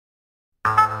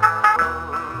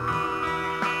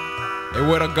Hey,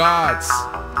 where the gods?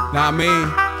 Nah, I mean,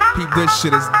 peep, this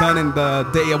shit is done in the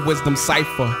day of wisdom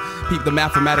cipher. Peep the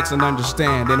mathematics and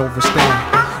understand and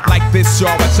overstand. Like this,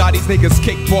 y'all, watch all these niggas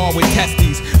kick ball with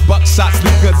testes. Buckshots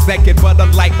leave goods naked, but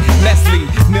unlike Leslie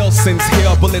Nielsen's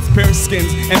hair, bullets pierce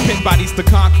skins and pin bodies to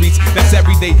concretes. That's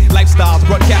everyday lifestyles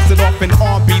broadcasted off in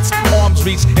arm beats, arms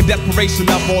reach in desperation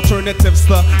of alternatives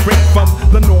to break from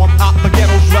the norm. Out the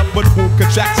ghetto's rough, but womb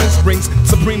contraction springs.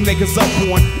 Supreme niggas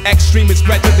upborn, extremist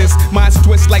prejudice, minds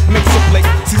twist like mixer blick.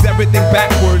 Sees everything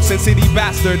backwards and city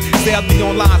bastard. Stay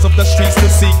on lines of the streets to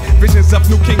seek visions of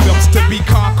new kingdoms to be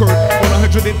conquered. On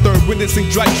 103rd, witnessing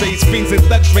drug trades, fiends and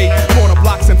thug trade. Corner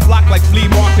blocks and flock like flea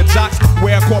market jocks.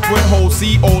 Where corporate hoes,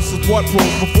 CEOs, support pros,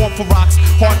 perform for rocks.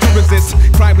 Hard to resist,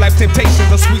 crime life temptations,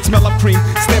 a sweet smell of cream.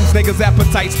 Stems niggas'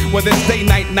 appetites, whether it's day,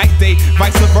 night, night, day,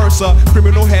 vice versa.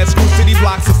 Criminal heads, screw city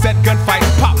blocks, a set gunfights,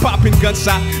 popping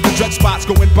gunshot. The drug spots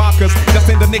going bonkers, just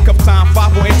in the nick of time.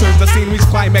 5 enters the scene, reach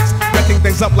climax, wrecking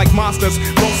things up like monsters.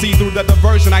 Proceed through the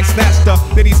diversion, I snatched her.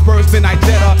 Then he spurs, then I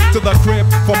jet her to the crib.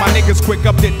 For my niggas, quick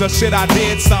update, the shit I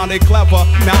did sounded clever.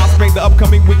 Now I'll spend the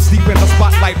upcoming weeks deep in the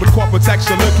spotlight with corporate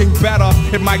texture looking better.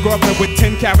 If my girlfriend with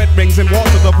 10-carat rings and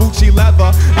Walter the Gucci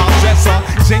leather, I'll dress her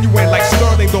genuine like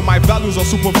Sterling, though my values are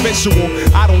superficial.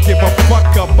 I don't give a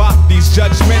fuck about these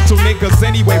judgmental niggas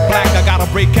anyway. Black, I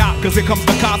gotta break out, cause here comes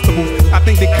the constables. I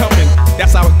think they coming,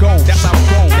 that's how it goes. That's how it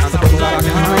goes. That's how it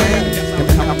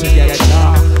goes. Come to get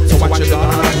y'all. So what you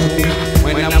gonna do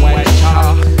when I'm with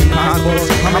y'all? Constables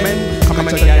coming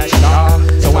to get y'all.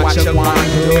 So what you wanna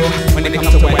do when they come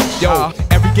to wet y'all?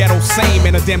 Every ghetto same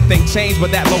and a damn thing changed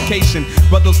but that location.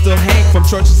 Brothers still hang from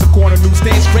churches to corner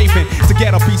newsstands, craving to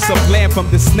get a piece of land from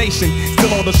this nation.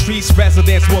 Still on the streets,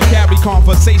 residents will carry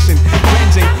conversation,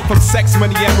 ranging from sex,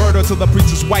 money, and murder to the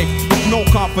preacher's wife. With no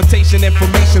confrontation,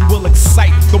 information will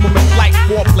excite the woman like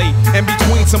foreplay. And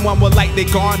between someone will light their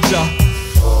ganja.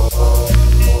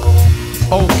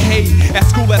 Okay, at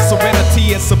school that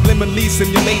serenity is subliminally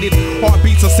simulated.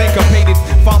 Heartbeats are syncopated,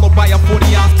 followed by a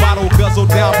 40-ounce bottle guzzled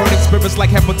down, burning spirits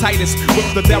like hepatitis. With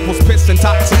the devil's piss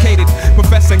intoxicated,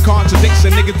 professing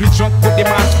contradiction. Niggas be drunk with their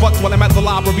minds fucked while I'm at the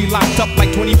library, locked up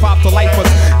like 25 to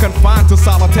lifers, confined to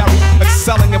solitary,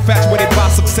 excelling infatuated by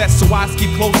success. So I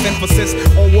keep close emphasis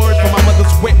on words from my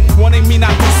mother's wit, wanting me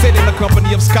not to sit in the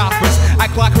company of scoffers. I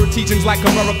clock her teachings like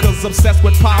America's obsessed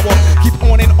with power. Keep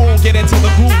on and on, get into the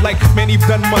groove like many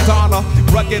done Madonna,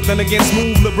 rugged and again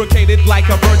smooth, lubricated like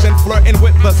a virgin, flirting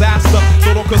with disaster.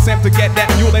 Little consent to get that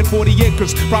mule and 40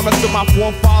 acres, promised to my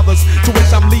forefathers, to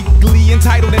which I'm legally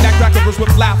entitled. And that cracker verse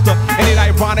with laughter. And it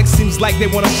ironic, seems like they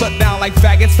wanna shut down like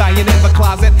faggots dying in the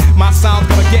closet. My sound's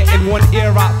gonna get in one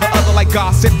ear out the other like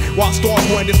gossip, while stars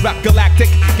were in this rap galactic.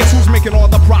 Guess who's making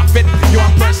all the profit? Yo,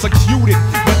 I'm persecuted,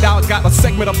 but now I got a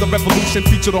segment of the revolution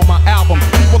featured on my album.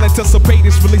 People anticipate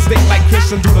this release date like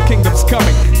Christian do the kingdom's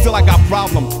coming. Still I got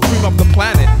problem, cream of the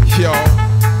planet, yo.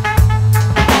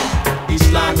 Each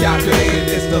line calculated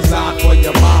is designed for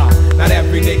your mind. Not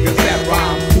every nigga's that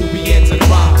rhyme, who be